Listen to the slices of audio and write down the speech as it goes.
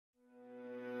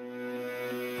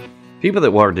People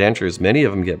that wear dentures, many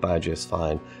of them get by just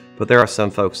fine, but there are some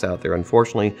folks out there,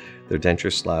 unfortunately, their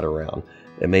dentures slide around.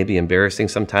 It may be embarrassing.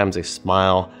 Sometimes they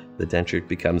smile, the denture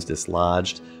becomes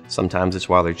dislodged. Sometimes it's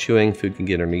while they're chewing, food can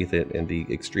get underneath it and be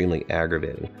extremely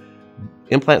aggravating.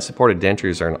 Implant-supported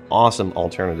dentures are an awesome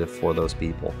alternative for those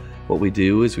people. What we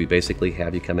do is we basically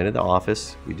have you come into the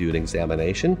office, we do an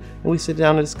examination, and we sit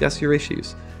down and discuss your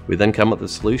issues. We then come up with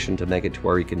a solution to make it to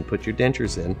where you can put your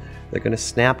dentures in. They're going to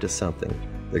snap to something.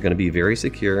 They're going to be very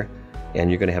secure, and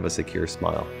you're going to have a secure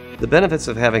smile. The benefits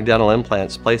of having dental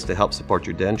implants placed to help support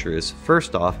your denture is,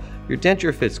 first off, your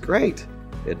denture fits great.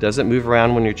 It doesn't move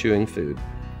around when you're chewing food.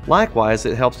 Likewise,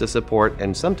 it helps to support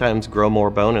and sometimes grow more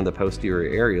bone in the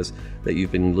posterior areas that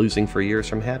you've been losing for years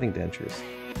from having dentures.